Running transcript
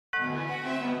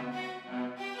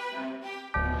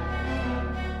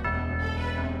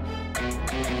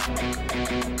Hey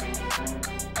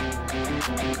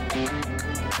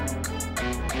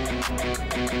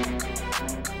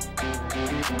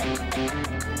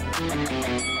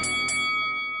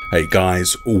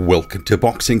guys, welcome to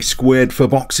Boxing Squared for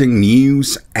boxing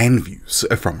news and views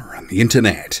from around the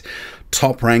internet.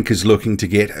 Top Rank is looking to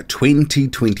get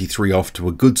 2023 off to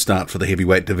a good start for the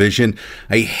heavyweight division.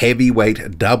 A heavyweight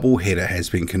doubleheader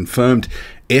has been confirmed.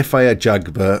 Efe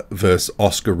Ajagba versus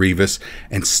Oscar Rivas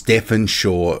and Stephan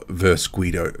Shaw versus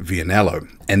Guido Vianello.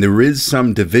 And there is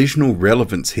some divisional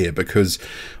relevance here because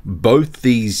both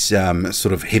these sort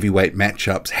of heavyweight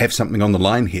matchups have something on the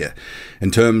line here. In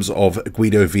terms of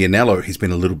Guido Vianello, he's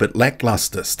been a little bit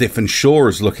lackluster. Stephan Shaw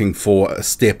is looking for a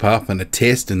step up and a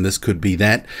test, and this could be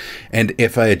that. And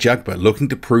Efe Ajagba looking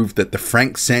to prove that the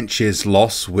Frank Sanchez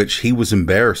loss, which he was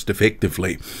embarrassed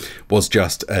effectively, was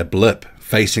just a blip.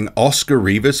 Facing Oscar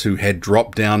Rivas, who had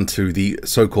dropped down to the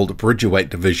so-called bridgerweight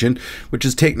division, which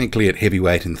is technically at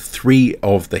heavyweight in 3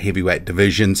 of the heavyweight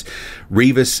divisions.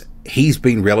 Rivas, he's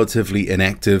been relatively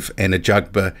inactive, and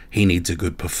Ajagba, he needs a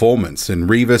good performance. And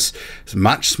Rivas is a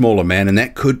much smaller man, and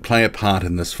that could play a part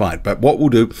in this fight. But what we'll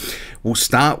do, we'll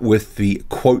start with the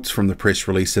quotes from the press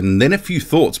release and then a few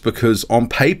thoughts, because on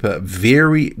paper,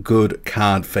 very good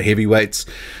card for heavyweights.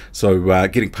 So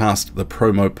getting past the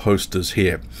promo posters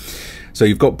here. So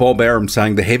you've got Bob Arum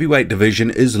saying the heavyweight division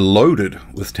is loaded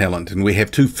with talent, and we have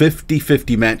two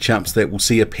 50-50 matchups that will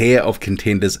see a pair of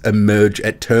contenders emerge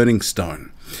at Turning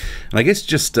Stone. And I guess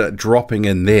just dropping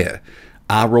in there,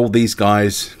 are all these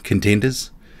guys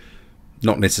contenders?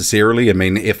 Not necessarily. I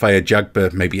mean, Efe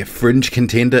Ajagba may be a fringe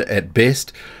contender at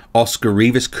best. Oscar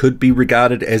Rivas could be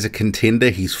regarded as a contender.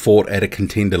 He's fought at a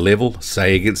contender level,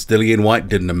 say against Dillian Whyte,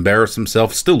 didn't embarrass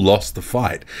himself, still lost the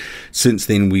fight. Since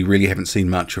then, we really haven't seen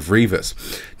much of Rivas.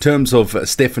 In terms of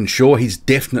Stephan Shaw, he's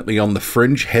definitely on the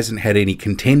fringe, hasn't had any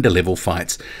contender level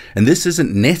fights. And this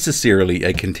isn't necessarily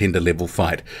a contender level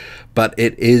fight, but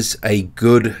it is a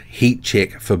good heat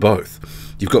check for both.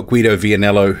 You've got Guido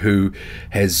Vianello, who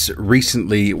has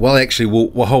recently, well, actually,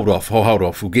 we'll hold off.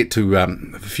 We'll get to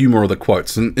a few more of the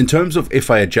quotes. And in terms of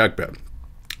Efe Ajagba,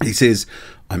 he says,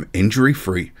 "I'm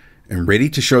injury-free and ready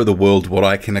to show the world what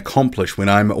I can accomplish when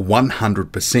I'm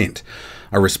 100%.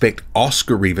 I respect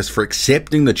Oscar Rivas for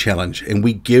accepting the challenge, and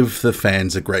we give the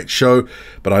fans a great show,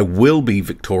 but I will be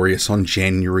victorious on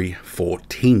January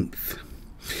 14th.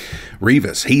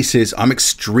 Rivas, he says, "I'm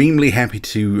extremely happy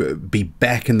to be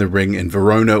back in the ring in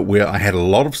Verona, where I had a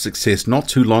lot of success not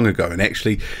too long ago." And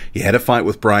actually, he had a fight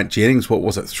with Bryant Jennings, what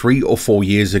was it, 3 or 4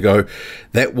 years ago.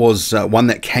 That was one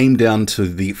that came down to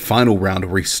the final round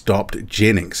where he stopped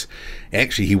Jennings.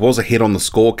 Actually, he was ahead on the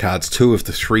scorecards, 2 of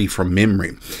the 3 from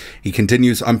memory. He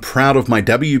continues, "I'm proud of my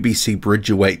WBC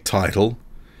Bridgerweight title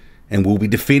and we'll be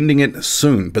defending it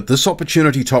soon. But this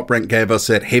opportunity Top Rank gave us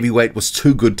at heavyweight was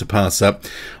too good to pass up.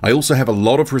 I also have a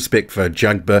lot of respect for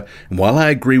Ajagba, and while I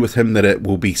agree with him that it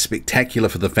will be spectacular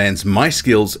for the fans, my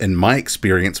skills and my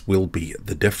experience will be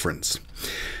the difference."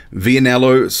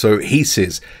 Vianello, so he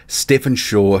says, "Stephan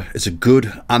Shaw is a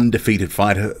good, undefeated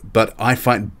fighter, but I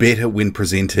fight better when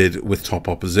presented with top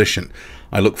opposition.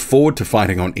 I look forward to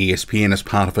fighting on ESPN as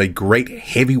part of a great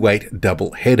heavyweight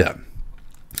doubleheader."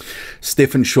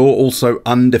 Stephan Shaw, also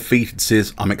undefeated,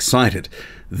 says, "I'm excited.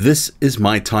 This is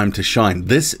my time to shine.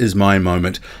 This is my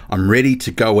moment. I'm ready to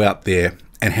go out there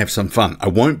and have some fun. I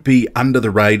won't be under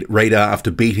the radar after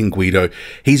beating Guido.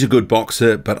 He's a good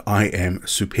boxer, but I am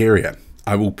superior.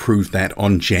 I will prove that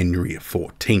on January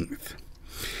 14th.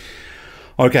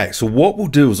 Okay, so what we'll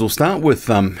do is we'll start with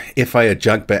Efe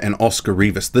Ajagba and Oscar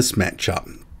Rivas, this matchup.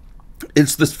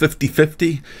 It's this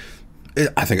 50-50.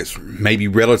 I think it's maybe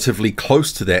relatively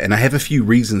close to that, and I have a few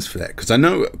reasons for that, because I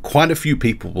know quite a few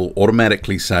people will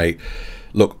automatically say,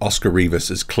 look, Oscar Rivas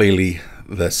is clearly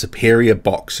the superior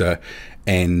boxer,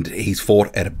 and he's fought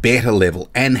at a better level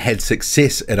and had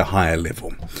success at a higher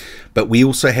level. But we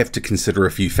also have to consider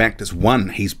a few factors. 1,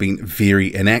 he's been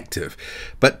very inactive.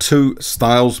 But 2,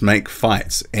 styles make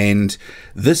fights. And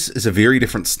this is a very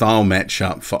different style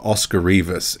matchup for Oscar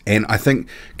Rivas. And I think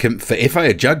for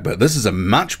Efe Ajagba, this is a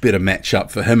much better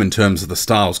matchup for him in terms of the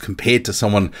styles compared to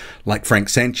someone like Frank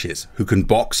Sanchez, who can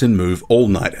box and move all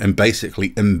night and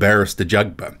basically embarrass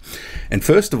Ajagba. And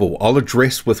first of all, I'll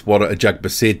address with what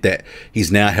Ajagba said, that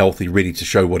he's now healthy, ready to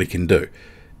show what he can do.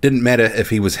 Didn't matter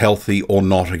if he was healthy or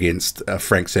not against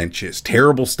Frank Sanchez.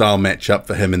 Terrible style matchup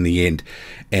for him in the end.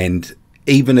 And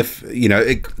even if, you know,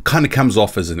 it kind of comes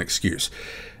off as an excuse.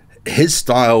 His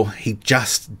style, he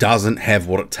just doesn't have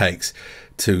what it takes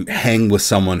to hang with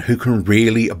someone who can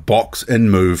really box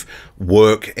and move,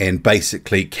 work, and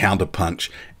basically counterpunch,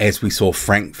 as we saw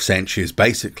Frank Sanchez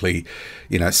basically,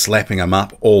 you know, slapping him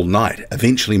up all night.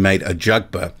 Eventually made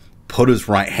Ajagba put his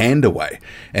right hand away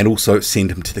and also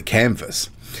send him to the canvas.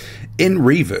 In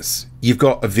Rivas, you've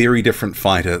got a very different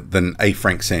fighter than a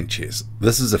Frank Sanchez.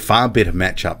 This is a far better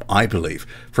matchup, I believe,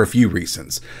 for a few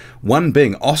reasons. One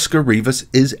being Oscar Rivas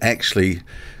is actually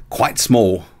quite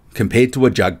small compared to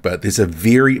Ajagba. There's a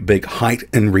very big height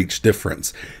and reach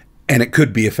difference, and it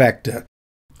could be a factor.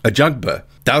 Ajagba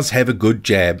does have a good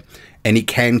jab, and he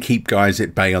can keep guys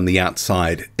at bay on the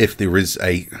outside if there is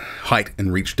a height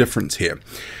and reach difference here.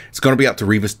 It's going to be up to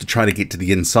Rivas to try to get to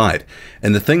the inside.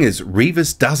 And the thing is,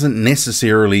 Rivas doesn't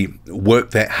necessarily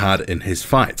work that hard in his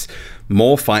fights.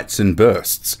 More fights in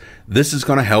bursts. This is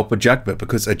going to help Ajagba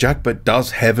because Ajagba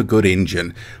does have a good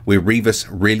engine where Rivas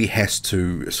really has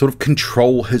to sort of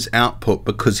control his output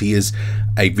because he is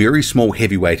a very small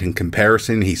heavyweight in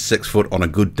comparison. He's 6 foot on a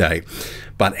good day,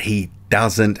 but he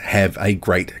doesn't have a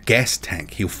great gas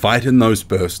tank. He'll fight in those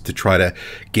bursts to try to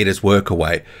get his work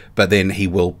away, but then he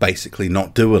will basically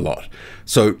not do a lot.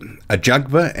 So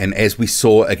Ajagba, and as we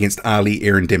saw against Ali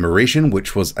Erendemiresian,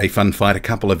 which was a fun fight a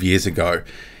couple of years ago,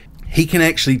 he can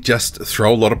actually just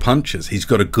throw a lot of punches. He's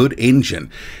got a good engine,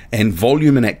 and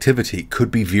volume and activity could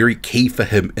be very key for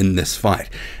him in this fight.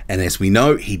 And as we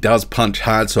know, he does punch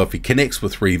hard, so if he connects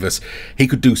with Rivas, he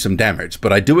could do some damage.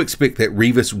 But I do expect that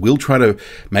Rivas will try to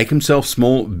make himself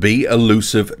small, be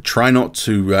elusive, try not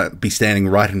to be standing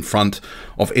right in front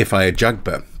of Efe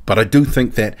Ajagba. But I do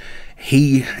think that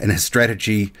he and his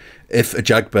strategy, if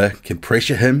Ajagba can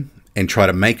pressure him and try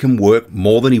to make him work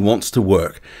more than he wants to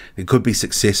work, there could be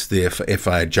success there for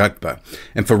Efe Ajagba.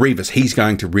 And for Rivas, he's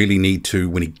going to really need to,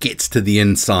 when he gets to the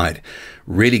inside,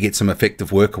 really get some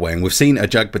effective work away. And we've seen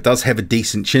Ajagba does have a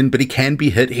decent chin, but he can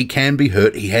be hit, he can be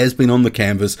hurt. He has been on the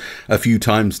canvas a few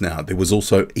times now. There was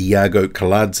also Iago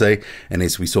Kaladze, and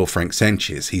as we saw, Frank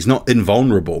Sanchez. He's not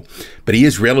invulnerable, but he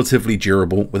is relatively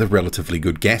durable with a relatively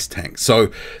good gas tank.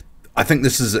 So I think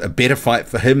this is a better fight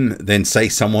for him than, say,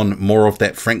 someone more of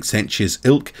that Frank Sanchez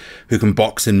ilk who can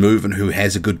box and move and who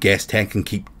has a good gas tank and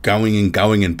keep going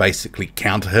and basically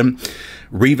counter him.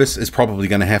 Rivas is probably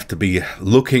going to have to be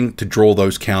looking to draw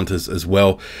those counters as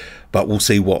well, but we'll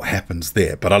see what happens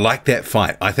there. But I like that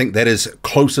fight. I think that is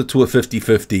closer to a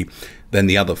 50-50 than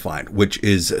the other fight, which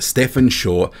is Stephan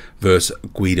Shaw versus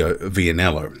Guido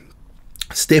Vianello.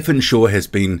 Stephan Shaw has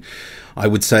been, I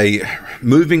would say,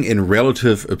 moving in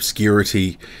relative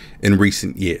obscurity in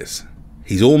recent years.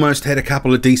 He's almost had a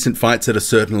couple of decent fights at a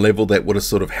certain level that would have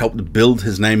sort of helped build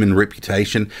his name and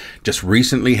reputation. Just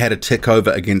recently had a tick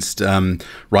over against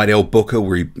Rydell Booker,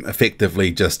 where he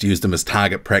effectively just used him as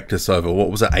target practice over,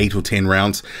 what was it, 8 or 10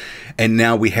 rounds. And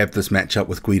now we have this matchup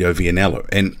with Guido Vianello.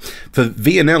 And for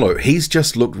Vianello, he's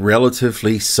just looked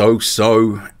relatively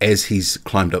so-so as he's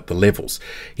climbed up the levels.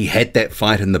 He had that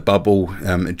fight in the bubble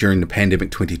during the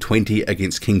pandemic 2020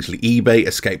 against Kingsley eBay,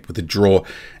 escaped with a draw,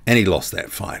 and he lost that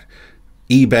fight.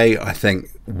 eBay, I think,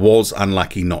 was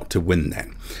unlucky not to win that.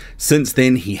 Since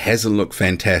then, he hasn't looked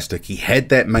fantastic. He had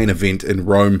that main event in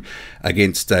Rome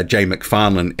against Jay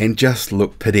McFarlane and just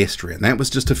looked pedestrian. That was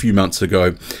just a few months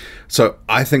ago. So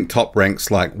I think Top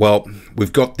Rank's like, well,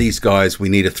 we've got these guys. We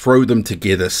need to throw them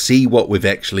together, see what we've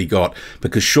actually got.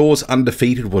 Because Shaw's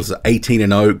undefeated, was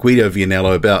 18-0. Guido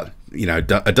Vianello about, you know,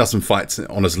 a dozen fights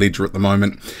on his ledger at the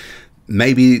moment.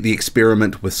 Maybe the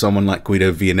experiment with someone like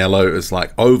Guido Vianello is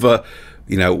like over.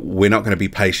 You know, we're not going to be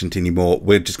patient anymore.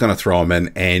 We're just going to throw him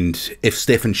in. And if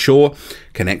Stephan Shaw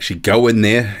can actually go in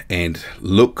there and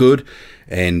look good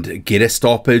and get a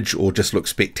stoppage, or just look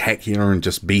spectacular and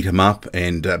just beat him up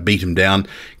and beat him down,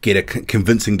 get a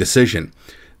convincing decision,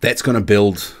 that's going to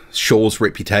build Shaw's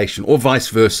reputation, or vice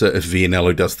versa if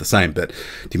Vianello does the same. But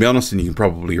to be honest, and you can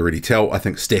probably already tell, I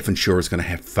think Stephan Shaw is going to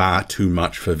have far too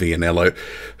much for Vianello,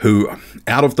 who,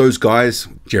 out of those guys,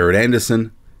 Jared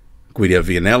Anderson, Guido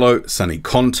Vianello, Sonny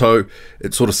Konto,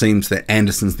 it sort of seems that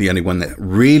Anderson's the only one that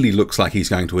really looks like he's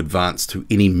going to advance to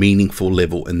any meaningful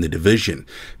level in the division.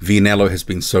 Vianello has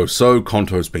been so-so,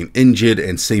 Konto's been injured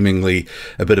and seemingly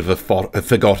a bit of a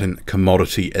forgotten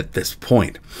commodity at this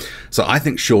point. So I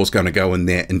think Shaw's going to go in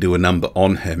there and do a number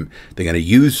on him. They're going to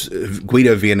use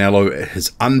Guido Vianello,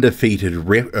 his undefeated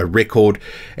record,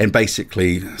 and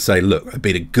basically say, look, I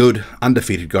beat a good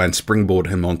undefeated guy and springboard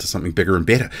him onto something bigger and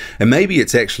better. And maybe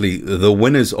it's actually the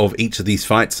winners of each of these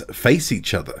fights face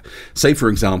each other. Say, for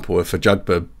example, if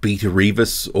Ajagba beat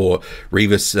Rivas, or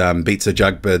Rivas beats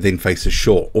Ajagba, then faces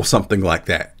Shaw, or something like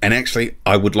that. And actually,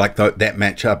 I would like that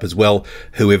matchup as well,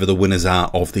 whoever the winners are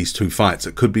of these two fights.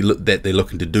 It could be that they're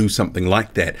looking to do something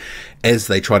like that as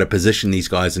they try to position these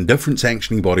guys in different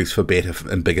sanctioning bodies for better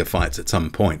and bigger fights at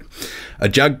some point.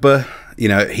 Ajagba, you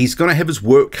know, he's going to have his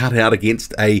work cut out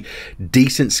against a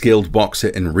decent skilled boxer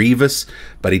in Rivas,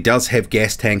 but he does have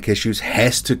gas tank issues,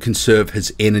 has to conserve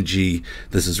his energy.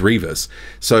 This is Rivas.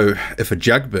 So if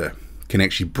Ajagba can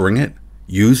actually bring it,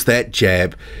 use that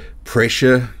jab,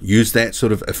 pressure, use that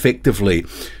sort of effectively,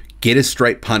 get his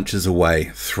straight punches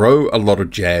away, throw a lot of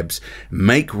jabs,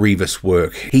 make Rivas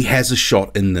work, he has a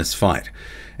shot in this fight.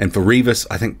 And for Rivas,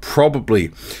 I think probably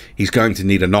he's going to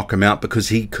need to knock him out because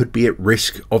he could be at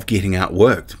risk of getting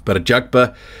outworked. But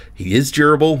Ajagba, he is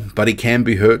durable, but he can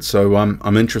be hurt. So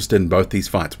I'm interested in both these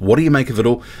fights. What do you make of it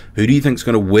all? Who do you think is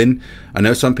going to win? I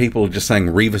know some people are just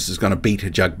saying Rivas is going to beat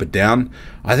Ajagba down.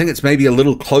 I think it's maybe a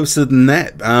little closer than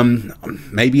that.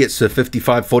 Maybe it's a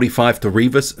 55-45 to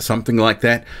Rivas, something like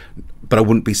that. But I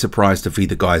wouldn't be surprised if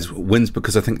either guy wins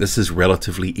because I think this is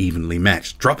relatively evenly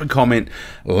matched. Drop a comment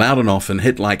loud and often,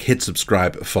 hit like, hit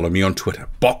subscribe, follow me on Twitter,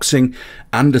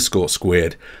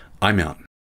 boxing_squared. I'm out.